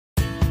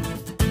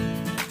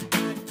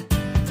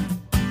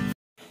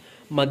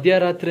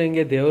ಮಧ್ಯರಾತ್ರಿ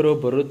ಹಂಗೆ ದೇವರು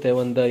ಬರುತ್ತೆ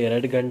ಒಂದು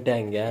 2 ಗಂಟೆ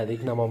ಹಂಗೆ.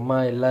 ಅದಕ್ಕೆ ನಮ್ಮಮ್ಮ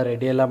ಎಲ್ಲ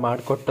ರೆಡಿ ಎಲ್ಲ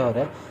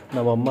ಮಾಡಿಕೊಟ್ಟವ್ರೆ.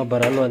 ನಮ್ಮಮ್ಮ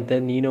ಬರಲ್ವಂತೆ,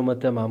 ನೀನು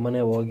ಮತ್ತು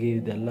ಮಾಮನೇ ಹೋಗಿ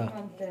ಇದೆಲ್ಲ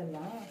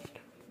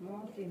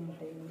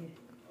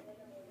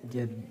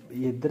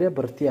ಎದ್ರೆ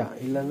ಬರ್ತೀಯ,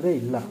 ಇಲ್ಲಾಂದರೆ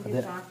ಇಲ್ಲ.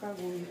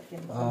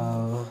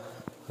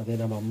 ಅದೇ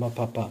ನಮ್ಮಮ್ಮ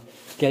ಪಾಪ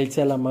ಕೆಲಸ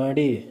ಎಲ್ಲ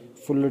ಮಾಡಿ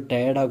ಫುಲ್ಲು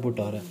ಟಯರ್ಡ್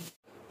ಆಗ್ಬಿಟ್ಟವ್ರೆ.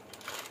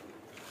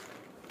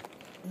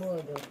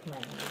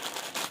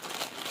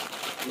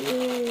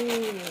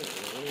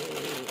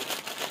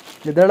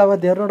 ಎದ್ದೇಳವ,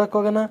 ದೇವ್ರು ನೋಡಕ್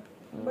ಹೋಗೋಣ.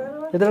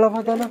 ಎದ್ದೇಳವ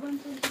ಹೋಗೋಣ,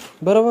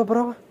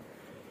 ಬರವ.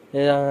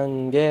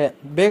 ಹಂಗೆ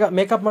ಬೇಗ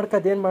ಮೇಕಪ್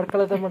ಮಾಡ್ಕದೇನು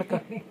ಮಾಡ್ಕೊಳ್ಳೋದ ಮಾಡ್ಕ.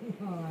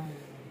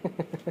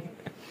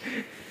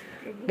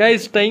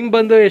 ಗೈಸ್ ಟೈಮ್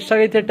ಬಂದು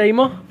ಎಷ್ಟಾಗೈತೆ?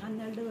 ಟೈಮು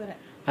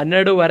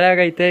 12:30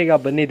 ಆಗೈತೆ. ಈಗ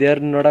ಬನ್ನಿ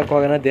ದೇವ್ರನ್ನ ನೋಡಕ್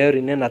ಹೋಗೋಣ. ದೇವ್ರು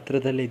ಇನ್ನೇನು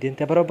ಹತ್ರದಲ್ಲಿ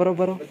ಇದೆಯಂತೆ.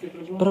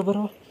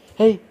 ಬರೋ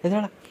ಹೈ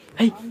ಎದ್ದೇಳ,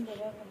 ಹೈ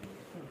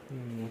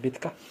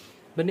ಬಿತ್ಕ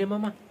ಬನ್ನಿ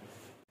ಮಾಮ.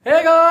 Hey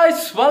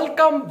guys,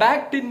 welcome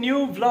back to new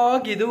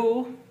vlog. ಇದು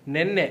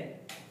ನೆನ್ನೆ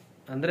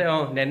ಅಂದರೆ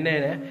ನೆನ್ನೆ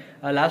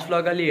ಲಾಸ್ಟ್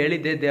ವ್ಲಾಗಲ್ಲಿ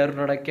ಹೇಳಿದ್ದೆ ದೇವ್ರು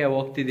ನೋಡೋಕ್ಕೆ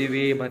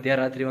ಹೋಗ್ತಿದ್ದೀವಿ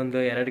ಮಧ್ಯರಾತ್ರಿ ಒಂದು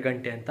 2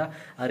 ಗಂಟೆ ಅಂತ.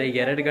 ಆದರೆ ಈಗ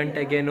 2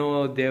 ಗಂಟೆಗೇನು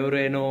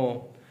ದೇವ್ರೇನು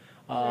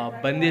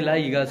ಬಂದಿಲ್ಲ.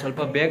 ಈಗ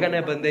ಸ್ವಲ್ಪ ಬೇಗನೆ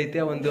ಬಂದೈತೆ,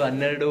 ಒಂದು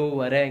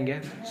 12:30 ಹಂಗೆ.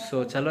 ಸೊ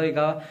ಚಲೋ,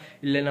 ಈಗ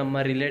ಇಲ್ಲೇ ನಮ್ಮ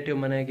ರಿಲೇಟಿವ್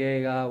ಮನೆಗೆ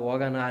ಈಗ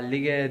ಹೋಗೋಣ.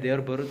 ಅಲ್ಲಿಗೆ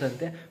ದೇವ್ರು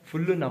ಬರುತ್ತಂತೆ.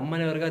 ಫುಲ್ಲು ನಮ್ಮ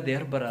ಮನೆಯವ್ರಿಗೆ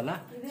ದೇವ್ರು ಬರಲ್ಲ,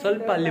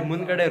 ಸ್ವಲ್ಪ ಅಲ್ಲಿ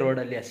ಮುಂದ್ಗಡೆ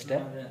ರೋಡಲ್ಲಿ ಅಷ್ಟೇ.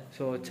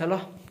 ಸೊ ಚಲೋ.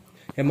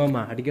 ಹೇಮಮ್ಮ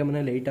ಅಡುಗೆ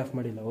ಮನೆ ಲೈಟ್ ಆಫ್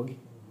ಮಾಡಿಲ್ಲ, ಹೋಗಿ.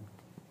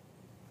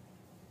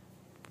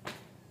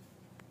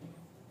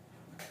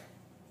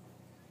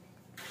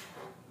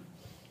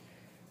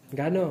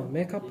 ಗಾನು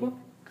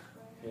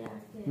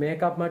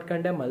ಮೇಕಪ್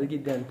ಮಾಡ್ಕೊಂಡೆ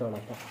ಮಲಗಿದ್ದೆ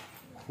ಅಂತೋಳಪ್ಪ.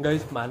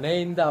 ಗೈಸ್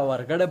ಮನೆಯಿಂದ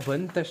ಹೊರಗಡೆ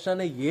ಬಂದ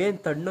ತಕ್ಷಣ ಏನು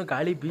ತಣ್ಣು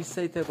ಗಾಳಿ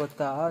ಬೀಸೈತೆ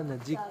ಗೊತ್ತಾ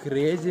ನಜ್ಜಿ,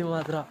 ಕ್ರೇಜಿ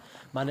ಮಾತ್ರ.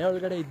 ಮನೆ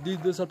ಒಳಗಡೆ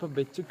ಇದ್ದಿದ್ದು ಸ್ವಲ್ಪ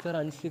ಬೆಚ್ಚಗೆ ಥರ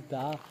ಅನಿಸ್ತಿತ್ತ.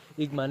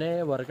 ಈಗ ಮನೆ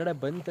ಹೊರಗಡೆ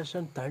ಬಂದ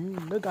ತಕ್ಷಣ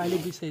ತಣ್ಣು ಗಾಳಿ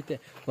ಬೀಸೈತೆ.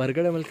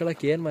 ಹೊರಗಡೆ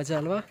ಮಲ್ಕೊಳಕ್ಕೆ ಏನು ಮಜಾ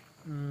ಅಲ್ವಾ?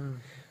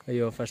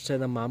 ಅಯ್ಯೋ, ಫಸ್ಟ್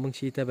ನಮ್ಮ ಮಾಮಂಗೆ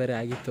ಶೀತ ಬೇರೆ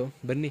ಆಗಿತ್ತು.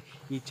 ಬನ್ನಿ,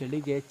 ಈ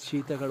ಚಳಿಗೆ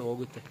ಶೀತಗಳು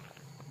ಹೋಗುತ್ತೆ,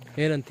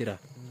 ಏನಂತೀರಾ?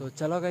 ಸೊ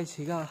ಚಲೋ ಗೈಸ್,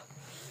 ಈಗ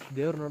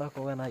ದೇವ್ರು ನೋಡಕ್ಕೆ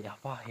ಹೋಗೋಣ.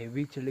 ಯಪ್ಪ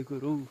ಹೆವಿ ಚಳಿ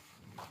ಗುರು.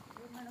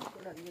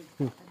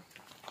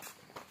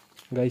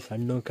 ಗೈಸ್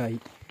ಹಣ್ಣು ಕಾಯಿ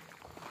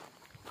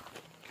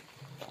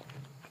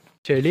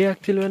ಚಳಿ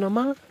ಆಗ್ತಿಲ್ವೇನಮ್ಮ?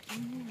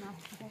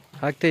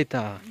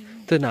 ಆಗ್ತೈತಾ?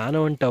 ನಾನು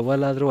ಒಂದು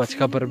ಟವಲ್ ಆದರೂ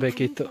ಹೊಚ್ಕ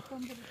ಬರಬೇಕಿತ್ತು.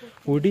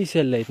 ಉಡೀಸ್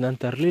ಎಲ್ಲ ಐತೆ, ನಾನು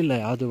ತರಲಿಲ್ಲ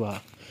ಯಾವುದು.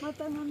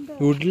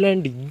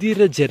 ವುಡ್ಲ್ಯಾಂಡ್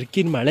ಇದ್ದಿರೋ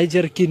ಜರ್ಕಿನ್, ಮಳೆ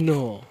ಜರ್ಕಿನ್ನು.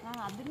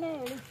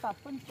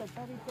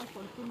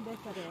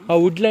 ಆ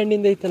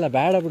ವುಡ್ಲ್ಯಾಂಡಿಂದ ಐತಲ್ಲ,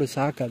 ಬೇಡ ಬಿಡು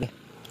ಸಾಕದು.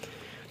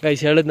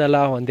 ಗೈಸ್ ಹೇಳಿದ್ನಲ್ಲ,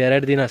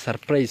 1-2 ದಿನ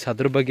ಸರ್ಪ್ರೈಸ್.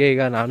 ಅದ್ರ ಬಗ್ಗೆ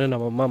ಈಗ ನಾನು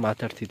ನಮ್ಮಮ್ಮ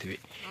ಮಾತಾಡ್ತಿದ್ವಿ.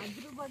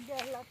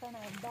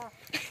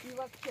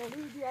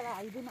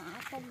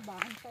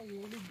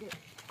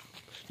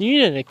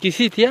 ನೀನೇನೆ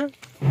ಕಿಸಿತೀಯಾ?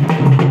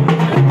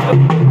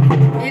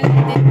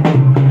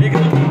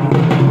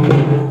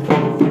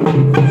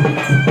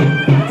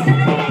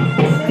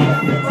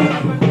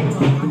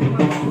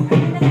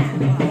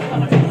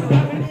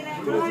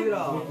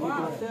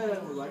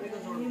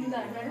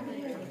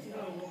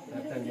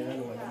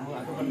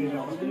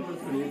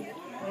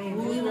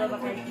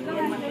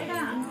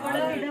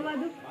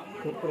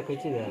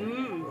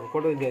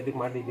 ಕೊಡು, ಇದಕ್ಕೆ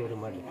ಮಾಡಿದ್ದೀವ್ರಿ,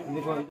 ಮಾಡಿ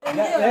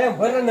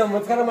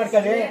ನಮಸ್ಕಾರ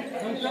ಮಾಡ್ಕೊಳ್ಳಿ.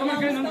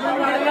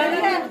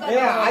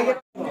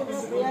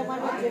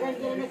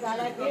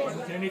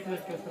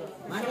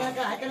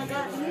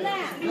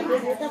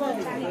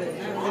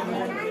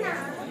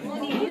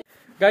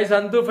 ಗೈಸ್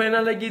ಅಂತೂ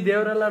ಫೈನಲ್ ಆಗಿ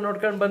ದೇವರೆಲ್ಲ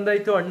ನೋಡ್ಕೊಂಡು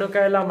ಬಂದಾಯ್ತು, ಹಣ್ಣು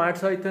ಕಾಯಿ ಎಲ್ಲ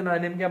ಮಾಡಿಸೋಯ್ತು.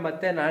 ನಾನು ನಿಮಗೆ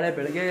ಮತ್ತೆ ನಾಳೆ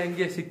ಬೆಳಗ್ಗೆ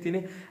ಹಂಗೆ ಸಿಗ್ತೀನಿ.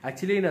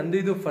 ಆ್ಯಕ್ಚುಲಿ ನಂದು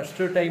ಇದು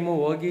ಫಸ್ಟ್ ಟೈಮು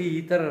ಹೋಗಿ ಈ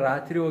ಥರ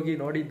ರಾತ್ರಿ ಹೋಗಿ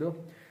ನೋಡಿದ್ದು.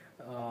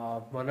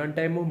 ಒಂದೊಂದು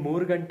ಟೈಮು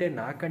 3 ಗಂಟೆ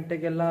 4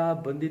 ಗಂಟೆಗೆಲ್ಲ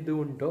ಬಂದಿದ್ದು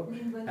ಉಂಟು.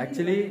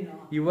 ಆ್ಯಕ್ಚುಲಿ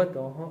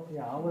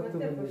ಯಾವತ್ತೂ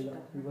ಬಂದಿಲ್ಲ,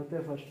 ಇವತ್ತೇ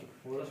ಫಸ್ಟ್.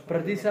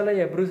 ಪ್ರತಿ ಸಲ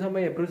ಎಬ್ರು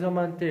ಸಮ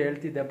ಅಂತ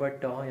ಹೇಳ್ತಿದ್ದೆ,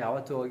 ಬಟ್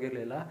ಯಾವತ್ತೂ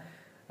ಹೋಗಿರ್ಲಿಲ್ಲ.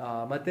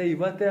 ಮತ್ತೆ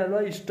ಇವತ್ತೇ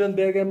ಅಲ್ವಾ ಇಷ್ಟೊಂದು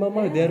ಬೇಗ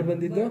ದೇವ್ರು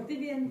ಬಂದಿದ್ದು.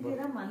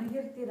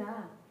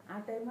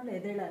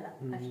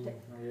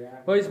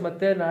 ವೈಸ್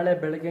ಮತ್ತೆ ನಾಳೆ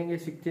ಬೆಳಗ್ಗೆ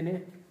ಸಿಗ್ತೀನಿ.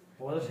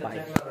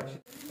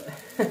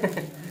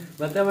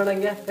 ಮತ್ತೆ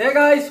ಮಾಡಂಗೆ. Hey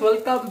guys,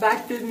 welcome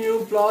back to new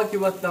blog.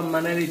 ಇವತ್ತು ನಮ್ಮ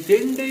ಮನೇಲಿ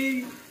ತಿಂಡಿ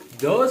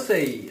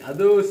ದೋಸೆ.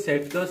 ಅದು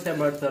ಸೆಟ್ ದೋಸೆ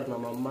ಮಾಡ್ತಾರೆ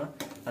ನಮ್ಮಮ್ಮ,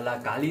 ಅಲ್ಲ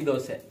ಖಾಲಿ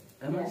ದೋಸೆ.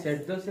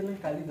 ಸೆಟ್ ದೋಸೆನ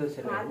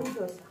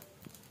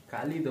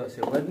ಖಾಲಿ ದೋಸೆ.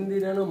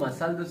 ಒಂದಿನೂ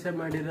ಮಸಾಲೆ ದೋಸೆ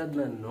ಮಾಡಿರೋದು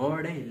ನಾನು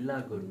ನೋಡೇ ಇಲ್ಲ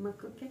ಗುರು.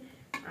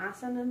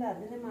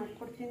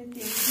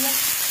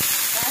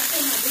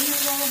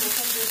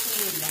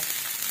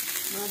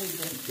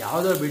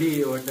 ಯಾವ್ದೋ ಬಿಡಿ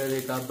ಹೋಟೆಲ್.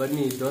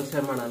 ಬನ್ನಿ ದೋಸೆ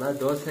ಮಾಡೋಣ.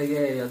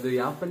 ದೋಸೆಗೆ ಅದು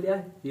ಯಾವ ಪಲ್ಯ?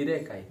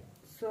 ಹೀರೆಕಾಯಿ,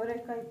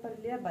 ಸೋರೆಕಾಯಿ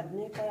ಪಲ್ಯ,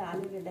 ಬದನೆಕಾಯಿ,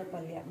 ಆಲೂಗಡ್ಡೆ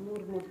ಪಲ್ಯ,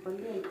 3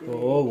 ಪಲ್ಯ ಐತೆ.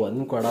 ಓ,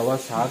 ಒಂದ್ ಕೊಡವ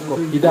ಸಾಕು.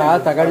 ಇದಾ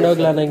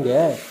ತಗೊಂಡೋಗ್ಲಾ ನಂಗೆ?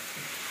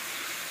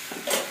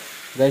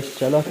 ಗೈಸ್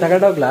ಚಲೋ,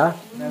 ತಗೊಂಡೋಗ್ಲಾ?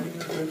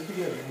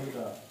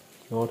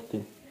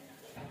 ನೋಡ್ತೀನಿ.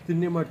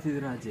 ತಿನ್ನಿ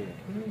ಮಾಡ್ತಿದ್ರ ಅಜಯ್?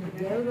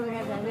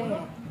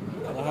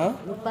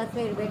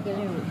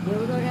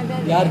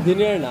 ಯಾರು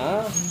ದಿನೇಣ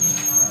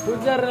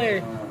ಪೂಜಾರ್ರೆ?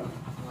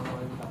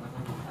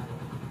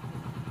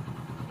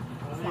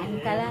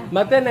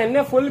 ಮತ್ತೆ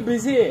ನೆನ್ನೆ ಫುಲ್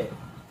ಬಿಸಿ.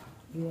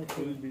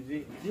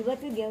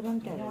 ಇವತ್ತು ದೇವ್ರು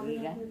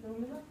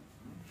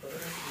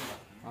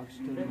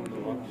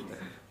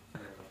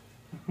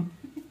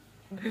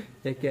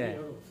ಯಾಕೆ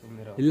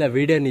ಇಲ್ಲ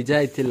ವಿಡಿಯೋ ನಿಜ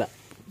ಆಯ್ತಿಲ್ಲ.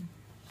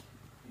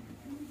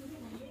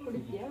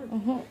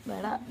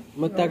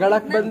 ಮತ್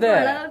ತಗೊಳಕ್ ಬಂದೆ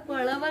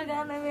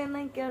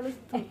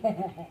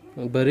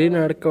ಬರೀ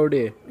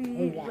ನಾಡ್ಕೊಡಿ.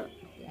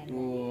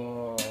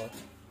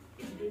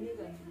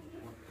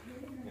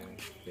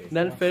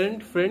 ನಾನು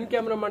ಫ್ರಂಟ್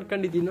ಕ್ಯಾಮ್ರಾ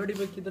ಮಾಡ್ಕೊಂಡಿದ್ದೀನಿ ನೋಡಿ,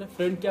 ಬೇಕಿದ್ರೆ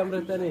ಫ್ರಂಟ್ ಕ್ಯಾಮ್ರಾ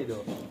ತಾನೇ ಇದು.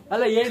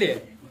 ಅಲ್ಲ ಹೇಳಿ.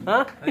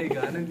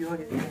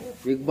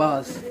 ಬಿಗ್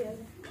ಬಾಸ್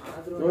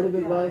ನೋಡಿ,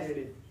 ಬಿಗ್ ಬಾಸ್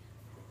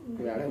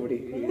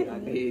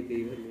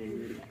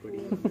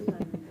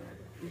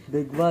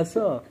ಬಿಗ್ ಬಾಸ್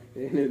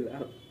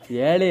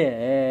ಹೇಳಿ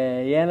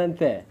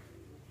ಏನಂತೆ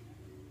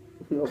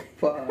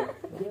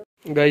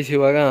ಗೈಸ್.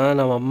 ಇವಾಗ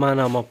ನಮ್ಮಮ್ಮ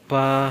ನಮ್ಮಪ್ಪ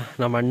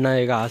ನಮ್ಮ ಅಣ್ಣ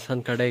ಈಗ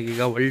ಹಾಸನ್ ಕಡೆಗೆ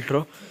ಈಗ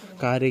ಹೊಲ್ಟ್ರು.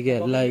 ಕಾರಿಗೆ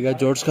ಎಲ್ಲ ಈಗ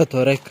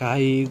ಜೋಡ್ಸ್ಕೊತವ್ರೆ,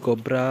 ಕಾಯಿ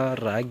ಗೊಬ್ಬರ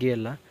ರಾಗಿ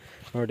ಎಲ್ಲ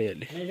ನೋಡಿ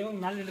ಅಲ್ಲಿ.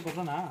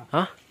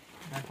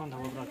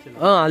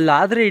 ಹಾ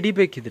ಅಲ್ಲಾದ್ರೆ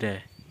ಹಿಡಿಬೇಕಿದ್ರೆ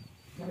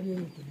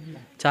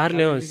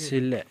ಚಾರ್ಲಿ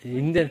ಇಲ್ಲೇ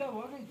ಹಿಂದೆ.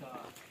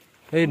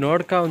 ಏಯ್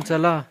ನೋಡ್ಕ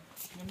ಒಂದ್ಸಲ.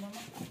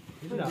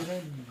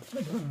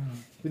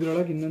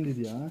 ಇದ್ರೊಳಗೆ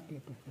ಇನ್ನೊಂದಿದ್ಯಾ?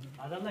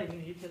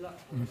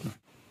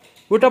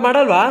 ಊಟ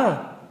ಮಾಡಲ್ವಾ?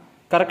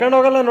 ಕರ್ಕೊಂಡು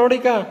ಹೋಗಲ್ಲ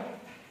ನೋಡಿಕ.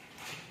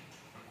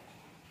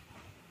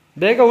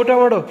 ಬೇಗ ಊಟ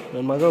ಮಾಡು.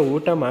 ನನ್ನ ಮಗ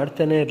ಊಟ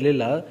ಮಾಡ್ತಾನೆ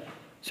ಇರ್ಲಿಲ್ಲ,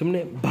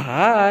 ಸುಮ್ಮನೆ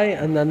ಬಾಯ್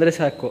ಅಂದ್ರೆ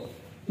ಸಾಕು.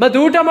 ಮತ್ತೆ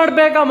ಊಟ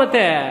ಮಾಡ್ಬೇಕ,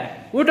 ಮತ್ತೆ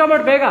ಊಟ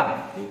ಮಾಡ್ಬೇಕ.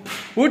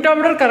 ಊಟ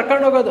ಮಾಡಿದ್ರೆ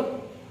ಕರ್ಕೊಂಡು ಹೋಗೋದು.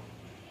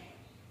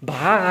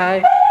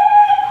 ಬಾಯ್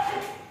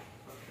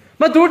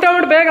ಮತ್ತೆ ಊಟ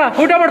ಮಾಡಿ ಬೇಗ.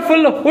 ಊಟ ಮಾಡು,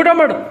 ಫುಲ್ ಊಟ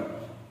ಮಾಡು.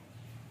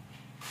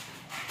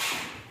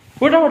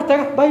 ಊಟ ಮಾಡು,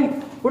 ತಗ ಬಾಯ್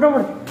ಊಟ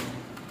ಮಾಡು.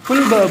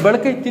 ಫುಲ್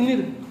ಬಳಕೆ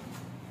ತಿನ್ನಿದು.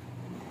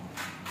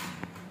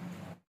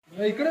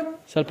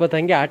 ಸ್ವಲ್ಪ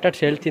ತಂಗಿ ಆಟ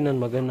ಆಡ್ಸಿ ಹೇಳ್ತೀನಿ ನನ್ನ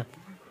ಮಗನ್ನ.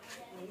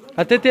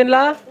 ಅತ್ತೇತಿಲ್ಲ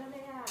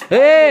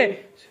ಏ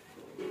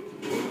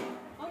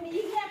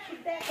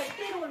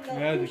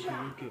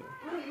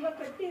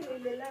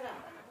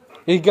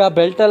ಈಗ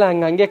ಬೆಲ್ಟಲ್ಲ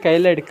ಹಂಗೆ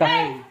ಕೈಲೇ ಹಿಡ್ಕ.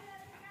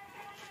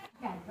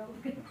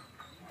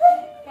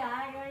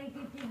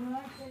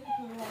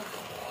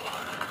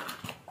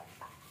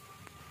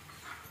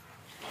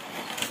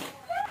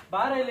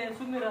 ಬಾರ ಇಲ್ಲಿ,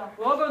 ಸುಮ್ನಿರ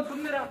ಹೋಗೋನ್,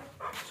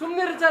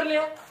 ಸುಮ್ನಿರ ಚಾರ್ಲಿ.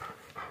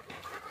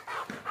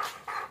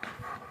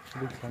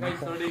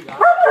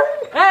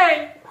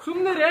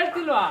 ಸುಮ್ನಿರ್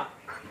ಹೇಳ್ತಿಲ್ವಾ?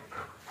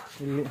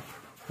 ಇಲ್ಲಿ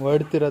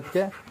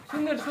ಹೊಡ್ತಿರೋದಕ್ಕೆ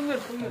ಸುಮ್ನಿರ್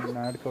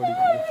ನಾಡ್ಕೊಡಿ.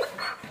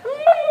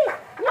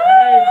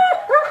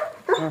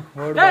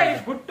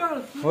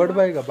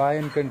 ಹೊಡ್ಬಾ ಈಗ ಬಾಯ್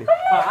ಅನ್ಕಂಡಿ.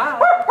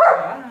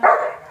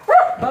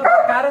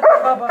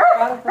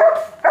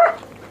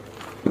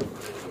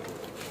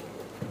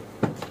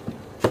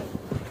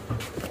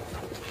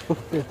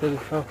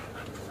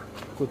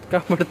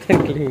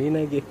 ಕುತ್ಕೊಂಡ್ಬಿಡ್ತೇನೆ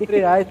ಕ್ಲೀನಾಗಿ.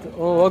 ಆಯ್ತು,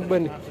 ಹೋಗಿ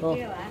ಬನ್ನಿ.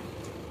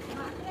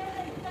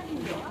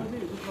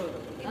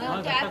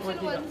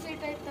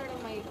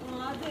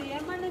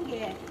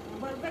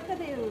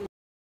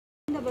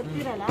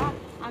 ಬರ್ತಿರಲ್ಲ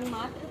ಹಂಗ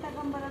ಮಾತ್ರ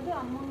ತಗೊಂಬರೋದು.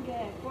 ಅಮ್ಮಂಗೆ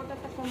ಫೋಟೋ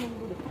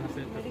ತಕೊಂಡ್ಬಂದ್ಬಿಡು,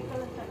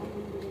 ಮೆಡಿಕಲ್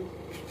ತಗೊಂಡ್ಬಂದ್ಬಿಡು.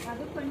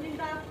 ಅದು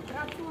ಕಣ್ಣಿಂದ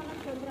ಡ್ರಾಪ್ಸ್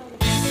ಅನ್ನೋದು ತೊಂದ್ರೆ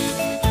ಆಗುತ್ತೆ.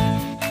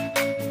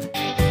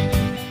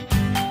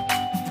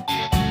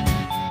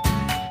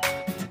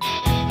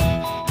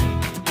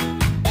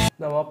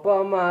 ನಮ್ಮ ಅಪ್ಪ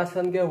ಅಮ್ಮ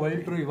ಹಾಸನ್ಗೆ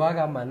ಹೊಲ್ಟ್ರು. ಇವಾಗ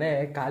ಮನೆ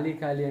ಖಾಲಿ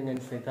ಖಾಲಿ ಹಂಗ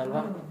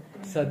ಅನ್ಸೈತಲ್ವಾ?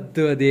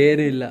 ಸದ್ದು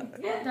ಅದೇನಿಲ್ಲ.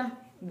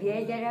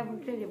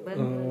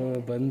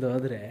 ಬಂದು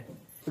ಹೋದ್ರೆ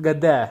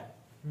ಗದ್ದೆ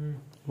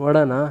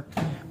ಓಡೋಣ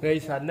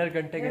ಗೈಸ್. 12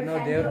 ಗಂಟೆಗೇನೋ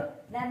ದೇವ್ರು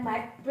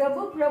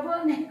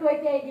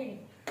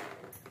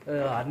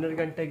 12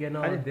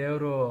 ಗಂಟೆಗೇನೋ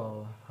ದೇವ್ರು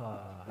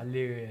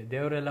ಅಲ್ಲಿ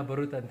ದೇವ್ರೆಲ್ಲ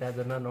ಬರುತ್ತಂತೆ.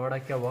 ಅದನ್ನ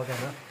ನೋಡಕ್ಕೆ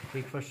ಹೋಗೋಣ.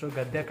 ಈಗ ಫಸ್ಟ್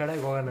ಗದ್ದೆ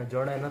ಕಡೆಗೆ ಹೋಗೋಣ.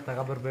 ಜೋಳ ಏನೋ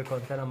ತಗೊಬರ್ಬೇಕು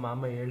ಅಂತ ನಮ್ಮ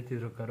ಮಾಮ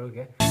ಹೇಳ್ತಿದ್ರು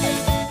ಕರುಗೆ.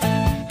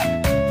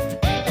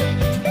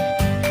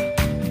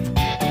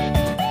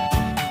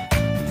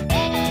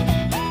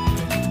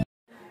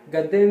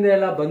 ಗದ್ದೆಯಿಂದ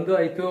ಎಲ್ಲ ಬಂದು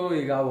ಆಯ್ತು.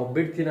 ಈಗ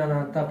ಒಬ್ಬಿಟ್ಟು ತಿನ್ನೋಣ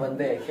ಅಂತ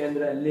ಬಂದೆ,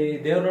 ಯಾಕೆಂದ್ರೆ ಅಲ್ಲಿ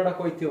ದೇವ್ರ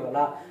ನೋಡಕ್ ಹೋಯ್ತೀವಲ್ಲ,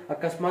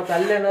 ಅಕಸ್ಮಾತ್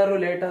ಅಲ್ಲೇನಾದ್ರು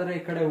ಲೇಟ್ ಆದ್ರೆ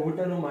ಈ ಕಡೆ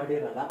ಊಟನೂ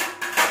ಮಾಡಿರಲ್ಲ.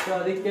 ಸೊ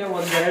ಅದಕ್ಕೆ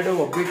ಒಂದೆರಡು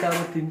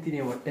ಒಬ್ಬಿಟ್ಟಾದ್ರೂ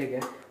ತಿಂತೀನಿ ಹೊಟ್ಟೆಗೆ,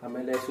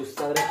 ಆಮೇಲೆ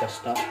ಸುಸ್ತಾದ್ರೆ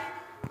ಕಷ್ಟ.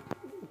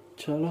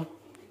 ಚಲೋ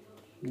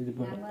ಇದು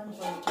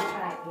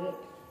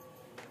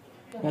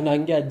ನಾನು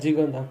ಹಂಗೆ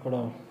ಅಜ್ಜಿಗೊಂದು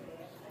ಹಾಕೊಡೋ.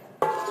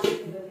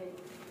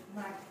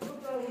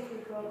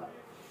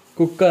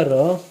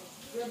 ಕುಕ್ಕರು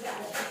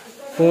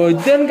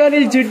ಇದ್ದೇನ್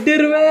ಗಾಲಿ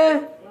ಜಿಡ್ಡಿರುವೆ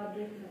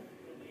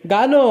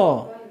ಗಾನು,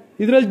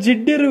 ಇದ್ರಲ್ಲಿ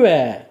ಜಿಡ್ಡಿರುವೆ.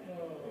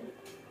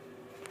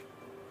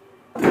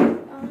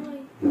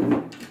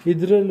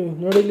 ಇದ್ರಲ್ಲೂ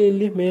ನೋಡಿಲಿ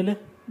ಇಲ್ಲಿ ಮೇಲೆ.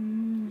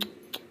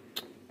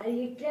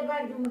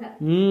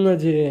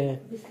 ಅಜ್ಜಿ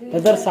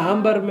ಅದರ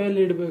ಸಾಂಬಾರ್ ಮೇಲೆ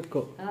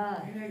ಇಡ್ಬೇಕು.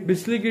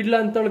 ಬಿಸ್ಲಿಗೆ ಇಡ್ಲ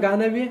ಅಂತವಳು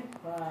ಗಾನವಿ.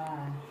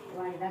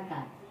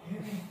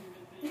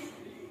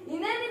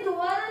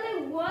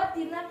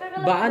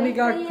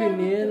 ಬಾನಿಗೆ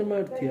ಹಾಕ್ತೀನಿ, ಏನ್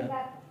ಮಾಡ್ತೀಯ?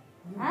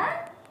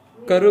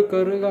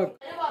 ಕರುಗ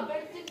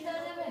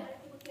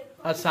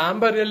ಆ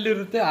ಸಾಂಬಾರ್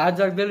ಎಲ್ಲಿರುತ್ತೆ ಆ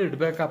ಜಾಗದಲ್ಲಿ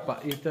ಇಡ್ಬೇಕಪ್ಪ.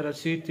 ಈ ತರ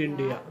ಸಿಹಿ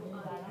ತಿಂಡಿಯ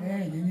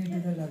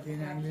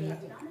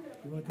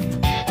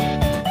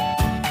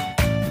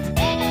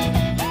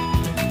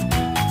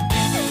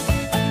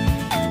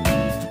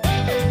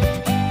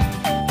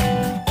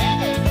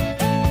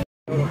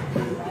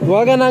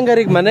ಹೋಗೋಣ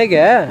ಹಂಗಾರೀಗ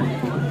ಮನೆಗೆ.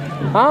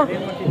 ಹಾ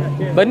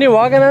ಬನ್ನಿ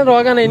ಹೋಗೋಣ ಅಂದ್ರೆ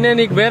ಹೋಗೋಣ.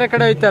 ಇನ್ನೇನು ಈಗ ಬೇರೆ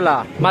ಕಡೆ ಹೋಯ್ತಲ್ಲ,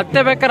 ಮತ್ತೆ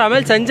ಬೇಕಾರೆ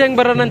ಆಮೇಲೆ ಸಂಜೆ ಹಂಗೆ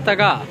ಬರೋಣ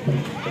ತಗ.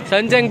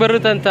 ಸಂಜೆ ಹಂಗ್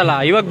ಬರುತ್ತಂತಲ್ಲ,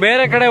 ಇವಾಗ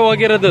ಬೇರೆ ಕಡೆ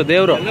ಹೋಗಿರೋದು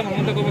ದೇವ್ರು.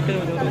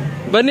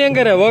 ಬನ್ನಿ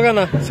ಹಂಗಾರೆ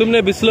ಹೋಗೋಣ, ಸುಮ್ನೆ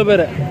ಬಿಸಿಲು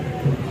ಬೇರೆ.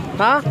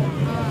 ಹಾ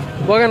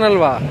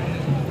ಹೋಗೋಣಲ್ವಾ,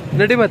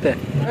 ನಡಿ ಮತ್ತೆ.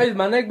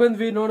 ಮನೆಗ್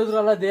ಬಂದ್ವಿ,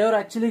 ನೋಡಿದ್ರಲ್ಲ ದೇವ್ರು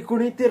ಆಕ್ಚುಲಿ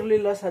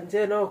ಕುಣಿತಿರ್ಲಿಲ್ಲ,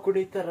 ಸಂಜೆನೋ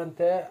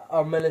ಕುಣಿತಾರಂತೆ.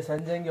 ಆಮೇಲೆ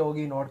ಸಂಜೆ ಹಂಗೆ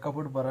ಹೋಗಿ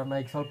ನೋಡ್ಕೊಬಿಟ್ಟು ಬರೋಣ.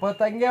 ಈಗ ಸ್ವಲ್ಪ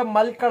ಹೊತ್ತು ಹಂಗೆ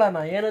ಮಲ್ಕೊಳ್ಳೋಣ,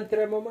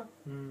 ಏನಂತೀರ ಮಾಮ?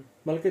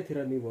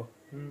 ಮಲ್ಕೋತೀರಾ ನೀವು?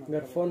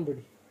 ಫೋನ್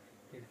ಬಿಡಿ.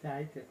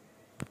 ಆಯ್ತು,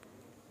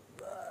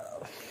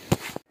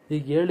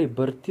 ಈಗ ಹೇಳಿ,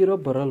 ಬರ್ತಿರೋ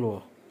ಬರಲ್ವೋ?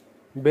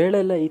 ಬೇಳೆ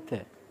ಎಲ್ಲ ಐತೆ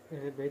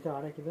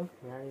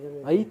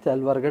ಐತೆ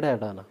ಅಲ್ಲಿ ಹೊರ್ಗಡೆ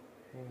ಆಡೋಣ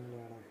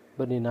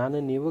ಬನ್ನಿ, ನಾನು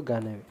ನೀವು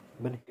ಗಾನೇವಿ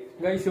ಬನ್ನಿ.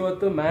 ಗೈಸ್,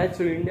 ಇವತ್ತು ಮ್ಯಾಚ್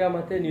ಇಂಡಿಯಾ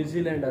ಮತ್ತೆ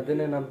ನ್ಯೂಜಿಲೆಂಡ್,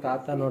 ಅದನ್ನೇ ನಮ್ಮ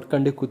ತಾತ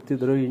ನೋಡ್ಕೊಂಡು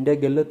ಕೂತಿದ್ರು. ಇಂಡಿಯಾ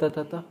ಗೆಲ್ಲುತ್ತಾ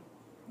ತಾತ?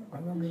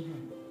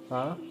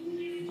 ಹಾ,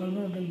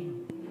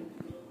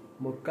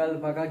 ಮುಕ್ಕಾಲ್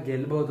ಭಾಗ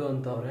ಗೆಲ್ಬಹುದು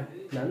ಅಂತವ್ರೆ.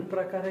 ನನ್ನ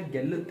ಪ್ರಕಾರ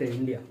ಗೆಲ್ಲುತ್ತೆ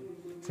ಇಂಡಿಯಾ,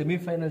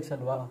 ಸೆಮಿಫೈನಲ್ಸ್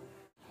ಅಲ್ವಾ.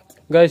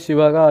 ಗೈಸ್,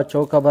 ಇವಾಗ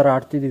ಚೌಕಾಬಾರ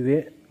ಆಡ್ತಿದೀವಿ.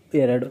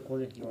 2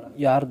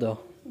 ಯಾರ್ದು?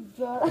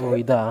 ಓ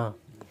ಇದಾ?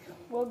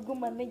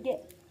 ಮನೆಗೆ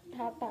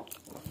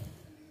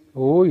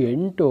ಓ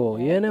 8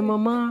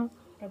 ಏನೇಮಮ್ಮ?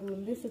 ಅದು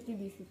ಒಂದೇ ಸತಿ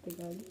ಬೀಸುತ್ತೆ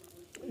ಗಾಳಿ.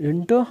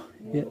 8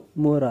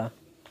 3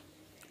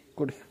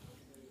 ಕೊಡಿ.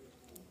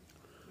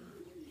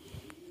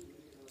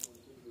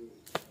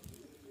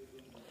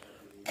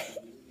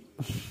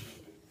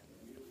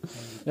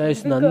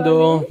 ಗೈಸ್,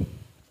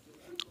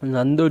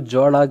 ನಂದು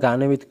ಜೋಳ,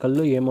 ಗಾನೆವಿತ್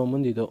ಕಲ್ಲು,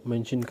 ಏಮಮ್ಮಂದು ಇದು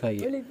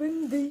ಮೆಣಸಿನ್ಕಾಯಿ.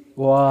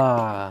 ವಾ,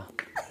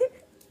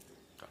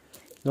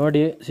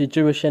 ನೋಡಿ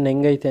ಸಿಚುವೇಶನ್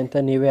ಹೆಂಗೈತೆ ಅಂತ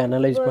ನೀವೇ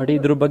ಅನಲೈಸ್ ಮಾಡಿ.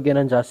 ಇದ್ರ ಬಗ್ಗೆ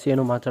ನಾನು ಜಾಸ್ತಿ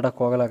ಏನು ಮಾತಾಡಕ್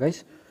ಹೋಗಲ್ಲ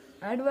ಗೈಸ್.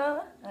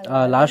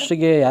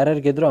 ಲಾಸ್ಟ್ಗೆ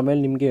ಯಾರ್ಯಾರು ಗೆದ್ರು ಆಮೇಲೆ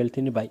ನಿಮ್ಗೆ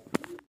ಹೇಳ್ತೀನಿ. ಬಾಯ್.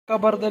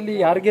 ಚೌಕಾಬಾರದಲ್ಲಿ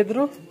ಯಾರು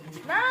ಗೆದ್ರು?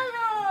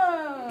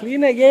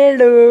 ಕ್ಲೀನಾಗಿ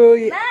ಹೇಳು.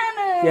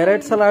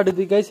 2 ಸಲ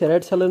ಆಡಿದ್ವಿ ಗೈಸ್,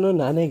 2 ಸಲನೂ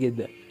ನಾನೇ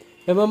ಗೆದ್ದೆ.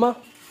 ಏಮಮ್ಮ,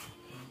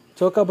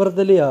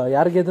 ಚೌಕಾಬಾರದಲ್ಲಿ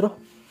ಯಾರು ಗೆದ್ರು?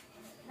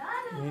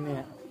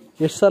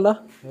 ಎಷ್ಟು ಸಲ?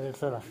 2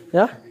 ಸಲ.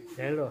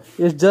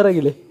 ಎಷ್ಟು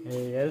ಜೋರಾಗಿಲಿ?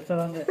 2 ಸಲ.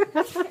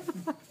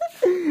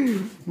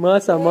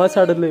 ಮಾಸ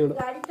ಆಡದ್ಲು ಇವಳು.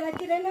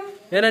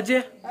 ಏನಜ್ಜಿ,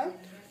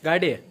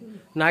 ಗಾಡಿ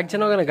 4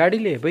 ಜನ ಹೋಗೋಣ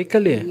ಗಾಡಿಲಿ,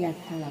 ಬೈಕಲ್ಲಿ?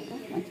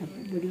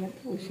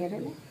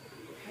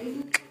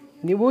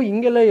 ನೀವು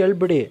ಹಿಂಗೆಲ್ಲ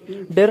ಹೇಳ್ಬಿಡಿ,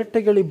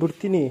 ಡೈರೆಕ್ಟಾಗಿ ಹೇಳಿ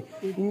ಬಿಡ್ತೀನಿ.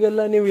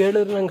 ಹಿಂಗೆಲ್ಲ ನೀವು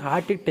ಹೇಳಿದ್ರೆ ನಂಗೆ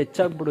ಹಾರ್ಟಿಗೆ ಟಚ್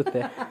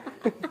ಆಗಿಬಿಡುತ್ತೆ.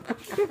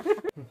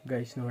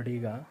 ಗೈಸ್ ನೋಡಿ,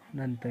 ಈಗ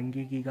ನನ್ನ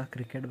ತಂಗಿಗೀಗ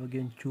ಕ್ರಿಕೆಟ್ ಬಗ್ಗೆ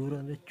ಒಂಚೂರು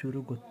ಅಂದರೆ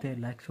ಚೂರು ಗೊತ್ತೇ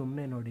ಇಲ್ಲ.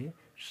 ಸುಮ್ಮನೆ ನೋಡಿ,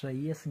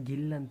 ಶ್ರೇಯಸ್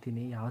ಗಿಲ್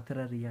ಅಂತೀನಿ, ಯಾವ ಥರ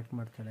ರಿಯಾಕ್ಟ್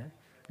ಮಾಡ್ತಾಳೆ.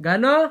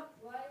 ಗಾನೋ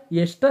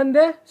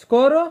ಎಷ್ಟಂದೆ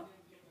ಸ್ಕೋರು?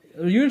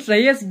 ಇವನು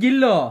ಶ್ರೇಯಸ್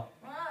ಗಿಲ್ಲು?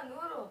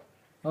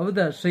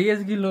 ಹೌದಾ,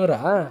 ಶ್ರೇಯಸ್ ಗಿಲ್ ಅವರಾ?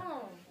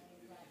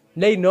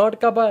 ಲೈ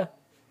ನೋಡ್ಕಪ್ಪ,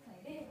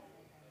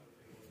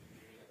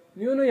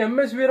 ಇವನು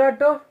MS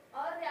ವಿರಾಟ್.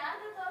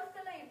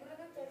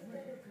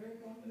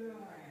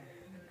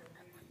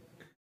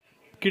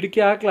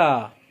 ಕಿಟಕಿ ಹಾಕ್ಲಾ?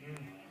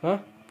 ಹ,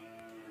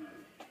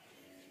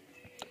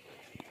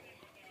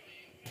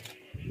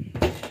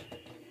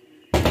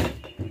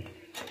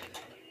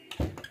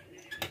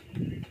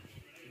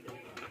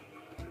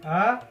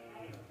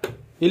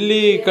 ಇಲ್ಲಿ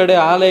ಈ ಕಡೆ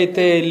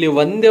ಹಾಲೈತೆ, ಇಲ್ಲಿ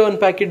ಒಂದೇ ಒಂದು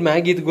ಪ್ಯಾಕೆಟ್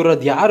ಮ್ಯಾಗಿ ಇದ್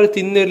ಗುರೋದು ಯಾರು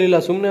ತಿಂದಿರ್ಲಿಲ್ಲ.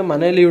 ಸುಮ್ಮನೆ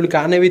ಮನೇಲಿ ಇವಳು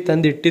ಕಾನೇವಿ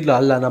ತಂದು ಇಟ್ಟಿದ್ಲು,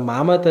 ಅಲ್ಲ ನಮ್ಮ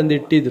ಮಾಮ ತಂದು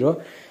ಇಟ್ಟಿದ್ರು.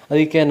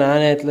 ಅದಕ್ಕೆ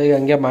ನಾನೇ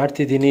ಹಂಗೆ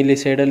ಮಾಡ್ತಿದ್ದೀನಿ. ಇಲ್ಲಿ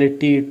ಸೈಡಲ್ಲಿ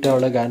ಟೀ ಇಟ್ಟ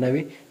ಒಳಗೆ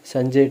ಗಾನವಿ,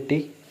 ಸಂಜೆ ಟೀ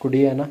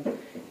ಕುಡಿಯೋಣ.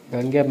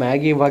 ಹಂಗೆ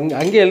ಮ್ಯಾಗಿ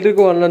ಹಂಗೆ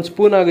ಎಲ್ರಿಗೂ ಒಂದೊಂದು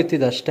ಸ್ಪೂನ್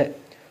ಆಗುತ್ತಿದ್ದು ಅಷ್ಟೇ.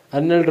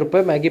 12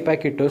 ರೂಪಾಯಿ ಮ್ಯಾಗಿ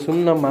ಪ್ಯಾಕೆಟು,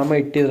 ಸುಮ್ಮನೆ ನಮ್ಮ ಮಾಮ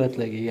ಇಟ್ಟಿದ್ರು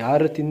ಅತ್ಲಾಗಿ,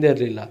 ಯಾರು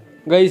ತಿಂದಿರಲಿಲ್ಲ.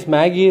 Guys,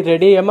 Maggi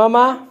ready. ಎಮ್ಮಮ್ಮ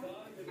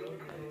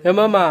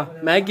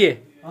ಮ್ಯಾಗಿ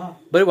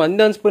ಬರೀ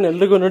ಒಂದೊಂದು ಸ್ಪೂನ್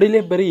ಎಲ್ರಿಗೂ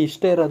ನೋಡಿಲಿ, ಬರೀ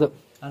ಇಷ್ಟೇ ಇರೋದು.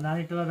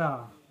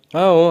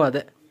 ಹಾ,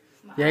 ಅದೇ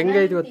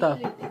ಹೆಂಗೈತಿ ಗೊತ್ತಾ?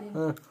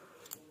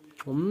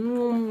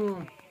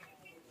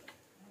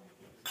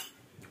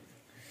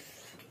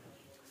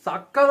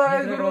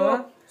 ಸಕ್ಕದಾಗಿದ್ರು.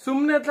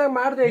 ಸುಮ್ನೆ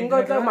ಮಾಡ್ದೆ,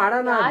 ಹೆಂಗೋ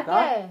ಮಾಡೋಣ ಅಂತ.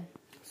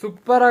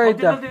 ಸೂಪರ್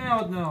ಆಗೈತೆ.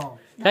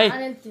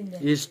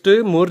 ಇಷ್ಟು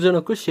 3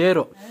 ಜನಕ್ಕೂ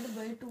ಶೇರು.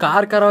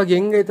 ಖಾರವಾಗಿ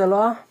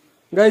ಹೆಂಗೈತಲ್ವಾ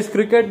ಗೈಸ್.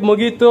 ಕ್ರಿಕೆಟ್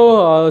ಮುಗೀತು.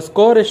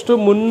 ಸ್ಕೋರ್ ಎಷ್ಟು?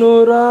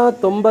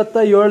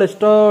 397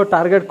 ಎಷ್ಟೋ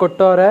ಟಾರ್ಗೆಟ್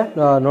ಕೊಟ್ಟವ್ರೆ.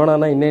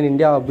 ನೋಡೋಣ, ಇನ್ನೇನು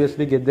ಇಂಡಿಯಾ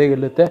ಆಬ್ವಿಯಸ್ಲಿ ಗೆದ್ದೇ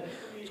ಗೆಲ್ಲುತ್ತೆ.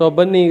 ಸೊ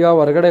ಬನ್ನಿ, ಈಗ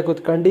ಹೊರಗಡೆ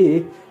ಕುತ್ಕೊಂಡು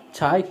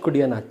ಚಾಯ್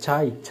ಕುಡಿಯೋಣ.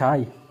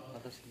 ಚಾಯ್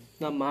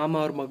ನಮ್ಮ ಮಾಮ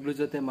ಅವ್ರ ಮಗಳ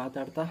ಜೊತೆ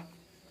ಮಾತಾಡ್ತಾ.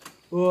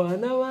 ಓ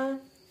ಅನವ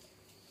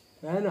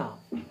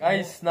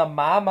ಗೈಸ್, ನಮ್ಮ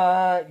ಮಾಮ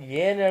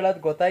ಏನ್ ಹೇಳೋದ್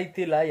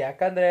ಗೊತ್ತಾಯ್ತಿಲ್ಲ.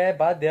 ಯಾಕಂದ್ರೆ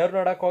ಬಾ ದೇವ್ರ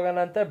ನೋಡಕ್ ಹೋಗೋಣ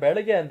ಅಂತ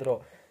ಬೆಳಗ್ಗೆ ಅಂದ್ರು.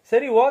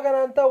 ಸರಿ ಹೋಗೋಣ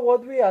ಅಂತ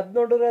ಹೋದ್ವಿ. ಅದ್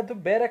ನೋಡಿದ್ರೆ ಅದು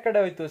ಬೇರೆ ಕಡೆ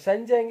ಹೋಯ್ತು.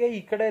 ಸಂಜೆ ಹಂಗೆ ಈ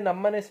ಕಡೆ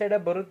ನಮ್ಮನೆ ಸೈಡೆ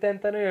ಬರುತ್ತೆ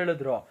ಅಂತಾನು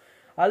ಹೇಳಿದ್ರು.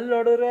 ಅಲ್ಲಿ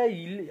ನೋಡಿದ್ರೆ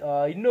ಇಲ್ಲಿ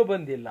ಇನ್ನೂ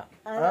ಬಂದಿಲ್ಲ.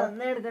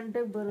 12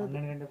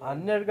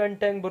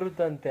 ಗಂಟೆಗೆ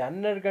ಬರುತ್ತಂತೆ.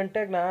 12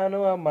 ಗಂಟೆಗೆ ನಾನು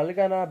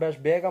ಮಲ್ಗನ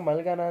ಬೇಗ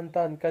ಮಲ್ಗನ ಅಂತ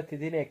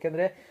ಅನ್ಕೋತಿದ್ದೀನಿ.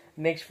 ಯಾಕಂದ್ರೆ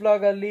ನೆಕ್ಸ್ಟ್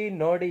ವ್ಲಾಗ್ ಅಲ್ಲಿ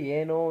ನೋಡಿ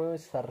ಏನು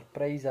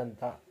ಸರ್ಪ್ರೈಸ್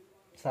ಅಂತ.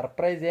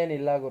 ಸರ್ಪ್ರೈಸ್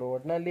ಏನಿಲ್ಲ ಗುರು,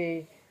 ಒಟ್ನಲ್ಲಿ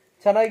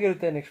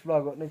ಚೆನ್ನಾಗಿರುತ್ತೆ ನೆಕ್ಸ್ಟ್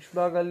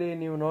ವ್ಲಾಗ್ ಅಲ್ಲಿ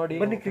ನೀವು ನೋಡಿ.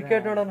 ಬನ್ನಿ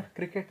ಕ್ರಿಕೆಟ್ ನೋಡೋಣ.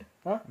 ಕ್ರಿಕೆಟ್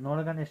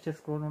ನೋಡೋಣ, ಎಷ್ಟೇ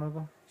ಸ್ಕೋರ್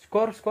ನೋಡೋದು.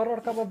 ಸ್ಕೋರ್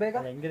ನೋಡ್ಕಪ್ಪ ಬೇಗ.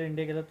 ಹೆಂಗಿರ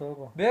ಇಂಡಿಯಾ ಗೆಲ್ಲುತ್ತೆ,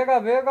 ಹೋಗು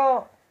ಬೇಗ.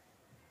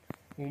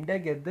 ಇಂಡಿಯಾ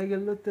ಗೆದ್ದೇ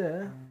ಗೆಲ್ಲುತ್ತೆ.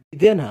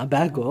 ಇದೇನಾ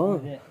ಬ್ಯಾಗು?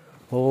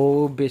 ಓ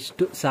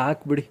ಬೆಸ್ಟ್,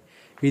 ಸಾಕು ಬಿಡಿ.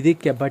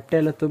 ಇದಕ್ಕೆ ಬಟ್ಟೆ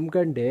ಎಲ್ಲ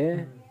ತುಂಬ್ಕೊಂಡೆ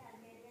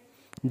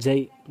ಜೈ.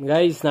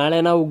 ಗೈಸ್, ನಾಳೆ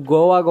ನಾವು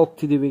ಗೋವಾಗ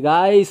ಹೋಗ್ತಿದೀವಿ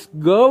ಗೈಸ್.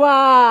 ಗೋವಾ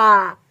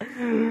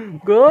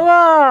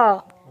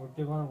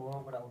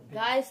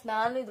ಗಾಯ್ಸ್,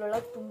 ನಾನು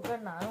ಇದ್ರೊಳಗೆ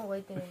ತುಂಬ್ಕೊಂಡು ನಾನು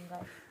ಹೋಯ್ತೀನಿ.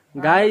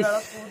 ಗಾಯ್ಸ್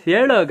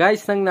ಹೇಳು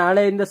ಗಾಯ್ಸ್, ನಂಗೆ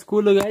ನಾಳೆಯಿಂದ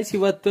ಸ್ಕೂಲು ಗಾಯ್ಸ್,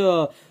 ಇವತ್ತು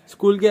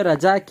ಸ್ಕೂಲ್ಗೆ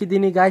ರಜಾ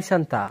ಹಾಕಿದ್ದೀನಿ ಗಾಯ್ಸ್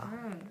ಅಂತ.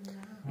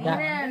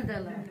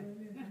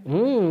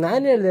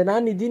 ನಾನು ಹೇಳ್ದೆ,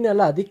 ನಾನು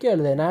ಇದ್ದೀನಲ್ಲ ಅದಕ್ಕೆ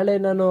ಹೇಳ್ದೆ, ನಾಳೆ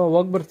ನಾನು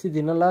ಹೋಗಿ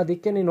ಬರ್ತಿದ್ದೀನಲ್ಲ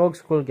ಅದಕ್ಕೆ ನೀನು ಹೋಗಿ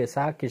ಸ್ಕೂಲ್ಗೆ,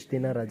 ಸಾಕು ಇಷ್ಟು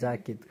ದಿನ ರಜಾ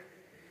ಹಾಕಿದ್ದು.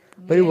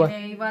 ಬರೀ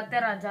ಇವತ್ತೇ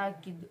ರಜಾ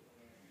ಹಾಕಿದ್ದು,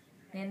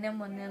 ನಿನ್ನೆ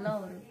ಮೊನ್ನೆಲ್ಲ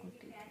ಅವ್ರು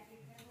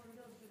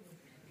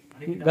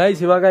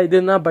ಗಾಯ್ಸ್ ಇವಾಗ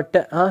ಇದನ್ನ ಬಟ್ಟೆ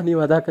ನೀವು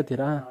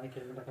ಅದಾಕತ್ತೀರಾ,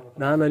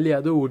 ನಾನಲ್ಲಿ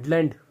ಅದು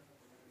ವುಡ್ಲ್ಯಾಂಡ್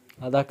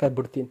ಅದಾಕದ್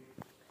ಬಿಡ್ತೀನಿ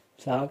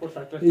ಸಾಕು.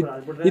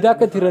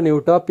 ಇದಾಕತ್ತೀರಾ ನೀವು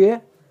ಟೋಪಿ?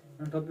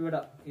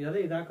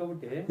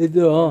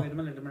 ಇದು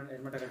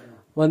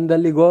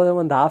ಒಂದಲ್ಲಿ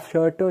ಒಂದು ಹಾಫ್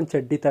ಶರ್ಟ್ ಒಂದು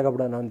ಚಡ್ಡಿ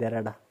ತಗೊಬಿಡೋಣ,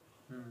 ಒಂದೆರಡ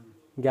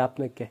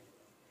ಗ್ಯಾಪ್ನಕ್ಕೆ.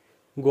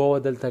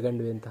 ಗೋವಾದಲ್ಲಿ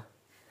ತಗೊಂಡ್ವಿ ಅಂತ.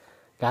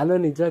 ಕಾಲು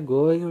ನಿಜ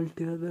ಗೋವಾಗೆ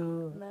ಹೊಲ್ಟಿರೋದು.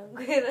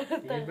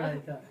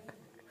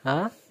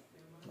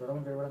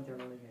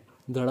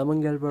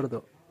 ದೊಡಮಂಗ್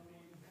ಹೇಳ್ಬಾರ್ದು.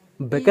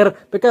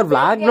 ಬೇಕಾರ್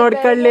ವ್ಲಾಗ್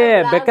ನೋಡ್ಕೊಳ್ಳಿ,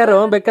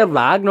 ಬೇಕಾರ್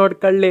ವ್ಲಾಗ್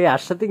ನೋಡ್ಕೊಳ್ಳಿ,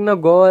 ಅಷ್ಟೊತ್ತಿಗೆ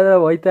ನಾವು ಗೋವಾ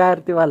ಹೋಯ್ತಾ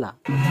ಇರ್ತೀವಲ್ಲ.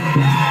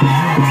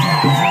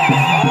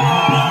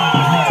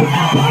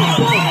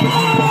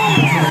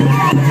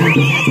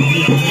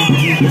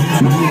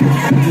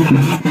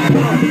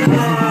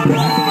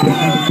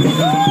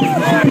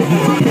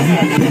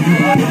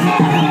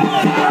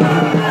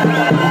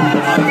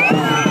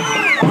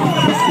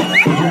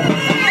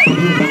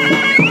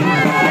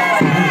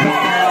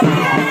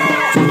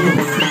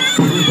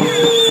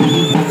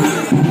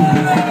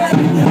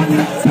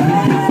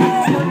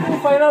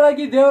 ಫೈನಲ್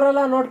ಆಗಿ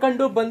ದೇವರೆಲ್ಲ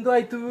ನೋಡ್ಕೊಂಡು ಬಂದು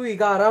ಆಯ್ತು.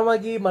 ಈಗ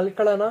ಆರಾಮಾಗಿ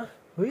ಮಲ್ಕೊಳ್ಳೋಣ.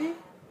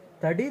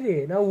 ತಡೀರಿ,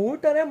 ನಾವು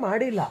ಊಟನೇ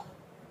ಮಾಡಿಲ್ಲ.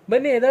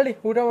 ಬನ್ನಿ ಎದಳಿ,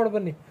 ಊಟ ಮಾಡಿ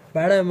ಬನ್ನಿ.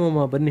 ಬೇಡ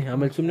ಅಮ್ಮಮ್ಮ ಬನ್ನಿ,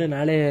 ಆಮೇಲೆ ಸುಮ್ಮನೆ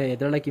ನಾಳೆ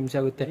ಎದಳಕ್ಕೆ ಹಿಂಸೆ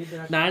ಆಗುತ್ತೆ.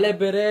 ನಾಳೆ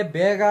ಬೇರೆ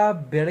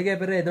ಬೆಳಗ್ಗೆ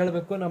ಬೇರೆ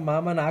ಎದಳ್ಬೇಕು. ನಮ್ಮ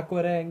ಮಾಮ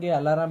 4:15 ಹಂಗೆ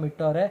ಅಲಾರಾಮ್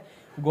ಇಟ್ಟವ್ರೆ.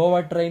 ಗೋವಾ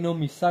ಟ್ರೈನು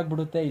ಮಿಸ್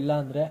ಆಗ್ಬಿಡುತ್ತೆ ಇಲ್ಲ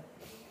ಅಂದ್ರೆ.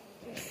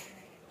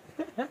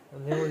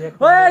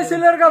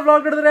 ಸಿಲ್ವರ್ಗ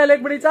ಬ್ಲಾಗ್ ಹಿಡಿದ್ರೆ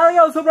ಲೈಕ್ ಮಾಡಿ,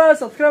 ಚಾನಲ್ಗೆ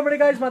ಸಬ್ಸ್ಕ್ರೈಬ್ ಮಾಡಿ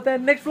ಗೈಸ್. ಮತ್ತೆ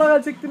ನೆಕ್ಸ್ಟ್ ಬ್ಲಾಗ್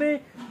ಅಲ್ಲಿ ಸಿಗ್ತೀನಿ.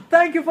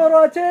 Thank you for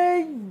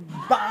watching.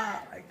 Bye.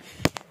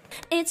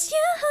 It's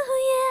you,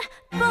 yeah,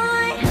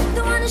 boy,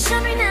 the one to show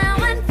me now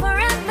and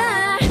forever.